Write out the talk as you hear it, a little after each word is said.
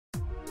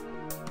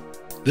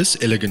This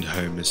elegant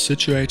home is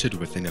situated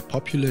within a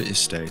popular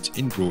estate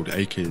in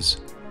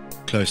Broadacres,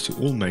 close to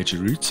all major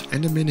routes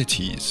and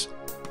amenities.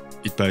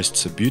 It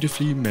boasts a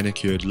beautifully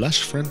manicured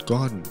lush front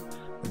garden,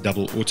 a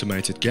double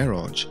automated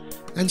garage,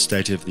 and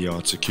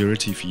state-of-the-art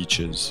security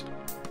features.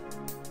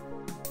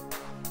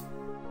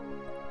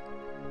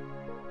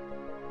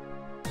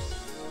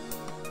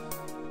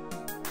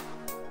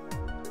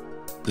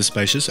 The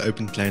spacious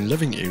open-plan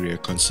living area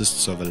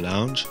consists of a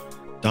lounge,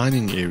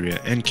 dining area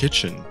and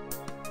kitchen.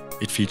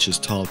 It features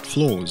tiled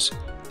floors,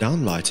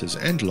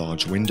 downlighters and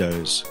large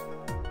windows.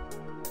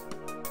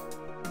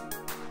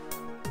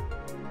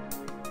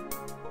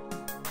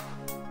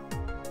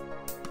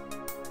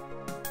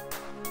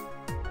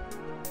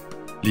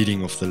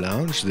 Leading off the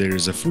lounge, there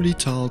is a fully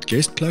tiled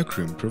guest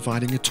cloakroom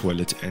providing a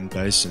toilet and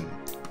basin.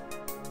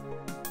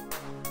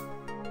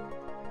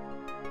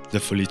 The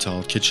fully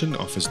tiled kitchen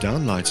offers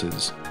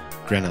downlighters,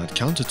 granite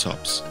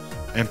countertops,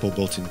 ample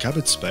built-in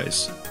cupboard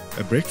space,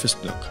 a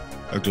breakfast nook,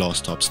 a glass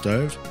top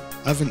stove,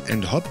 oven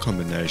and hob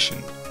combination,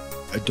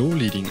 a door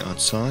leading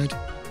outside,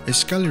 a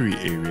scullery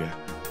area,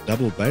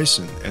 double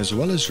basin as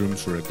well as room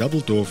for a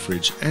double door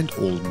fridge and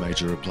all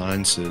major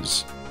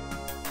appliances.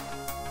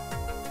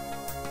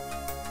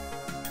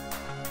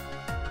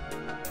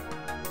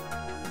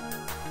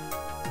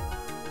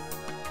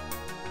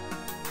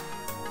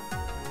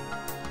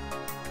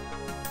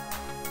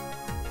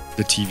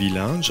 The TV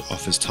lounge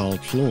offers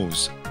tiled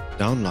floors,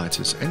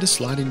 downlighters and a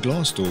sliding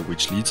glass door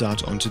which leads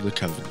out onto the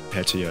covered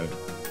patio.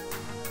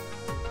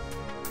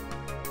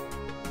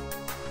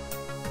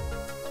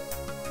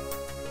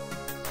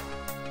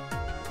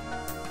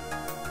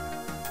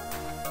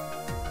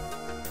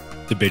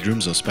 The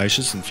bedrooms are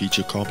spacious and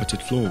feature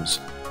carpeted floors,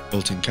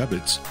 built-in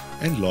cupboards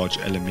and large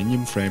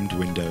aluminium framed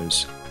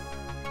windows.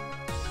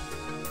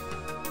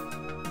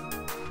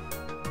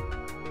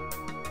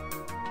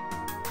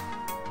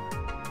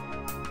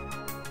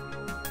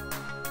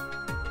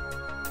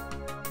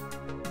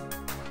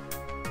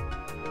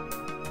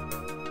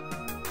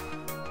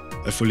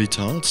 A fully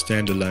tiled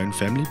standalone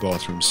family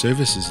bathroom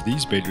services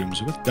these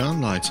bedrooms with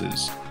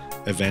downlighters,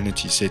 a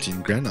vanity set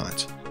in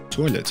granite,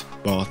 toilet,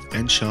 bath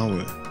and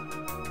shower.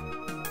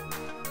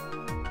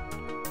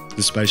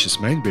 The spacious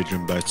main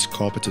bedroom boasts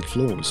carpeted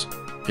floors,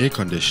 air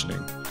conditioning,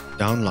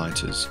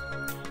 downlighters,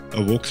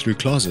 a walk-through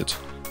closet,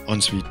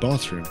 ensuite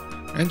bathroom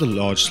and a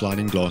large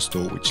sliding glass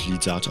door which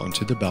leads out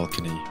onto the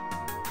balcony.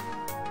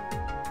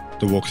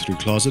 The walk-through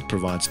closet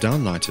provides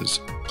downlighters,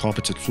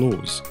 carpeted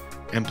floors,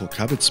 ample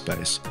cupboard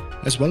space,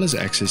 as well as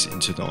access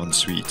into the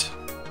ensuite.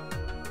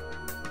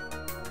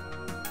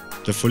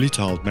 The fully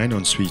tiled main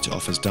ensuite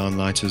offers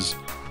downlighters,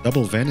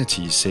 double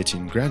vanities set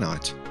in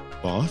granite,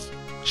 bath,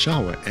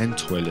 shower and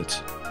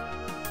toilet.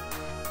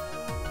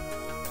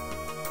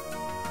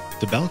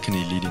 The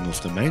balcony leading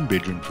off the main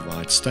bedroom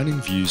provides stunning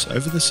views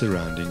over the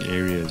surrounding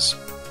areas.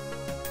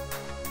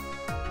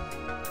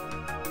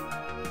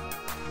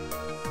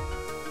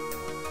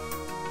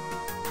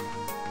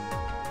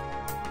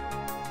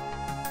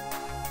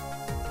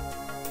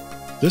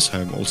 This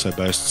home also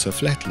boasts a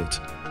flatlet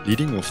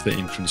leading off the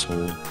entrance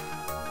hall.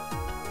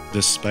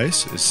 This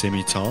space is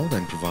semi-tiled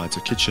and provides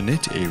a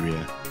kitchenette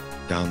area,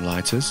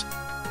 downlighters,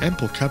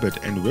 ample cupboard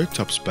and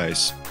worktop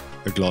space,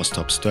 a glass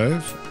top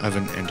stove,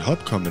 oven and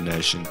hob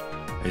combination,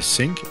 a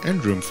sink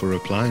and room for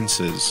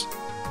appliances.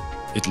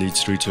 It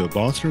leads through to a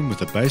bathroom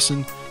with a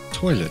basin,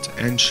 toilet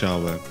and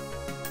shower.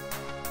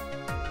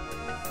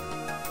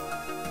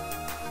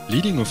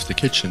 Leading off the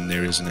kitchen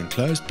there is an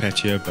enclosed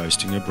patio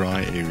boasting a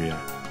braai area,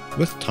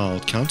 with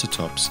tiled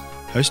countertops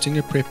hosting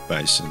a prep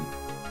basin.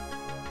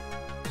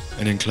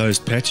 An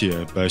enclosed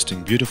patio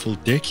boasting beautiful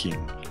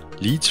decking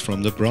leads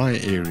from the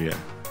braai area,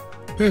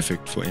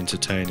 perfect for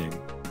entertaining.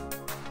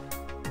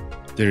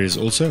 There is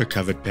also a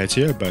covered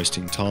patio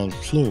boasting tiled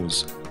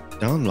floors,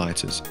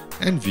 downlighters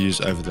and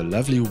views over the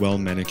lovely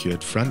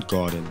well-manicured front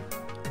garden.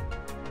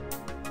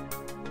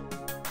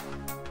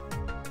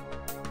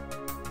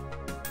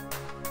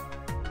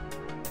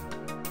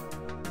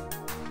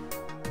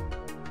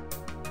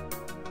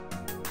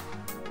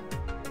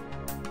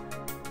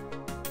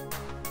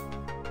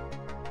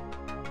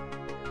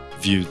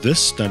 View this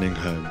stunning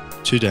home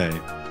today.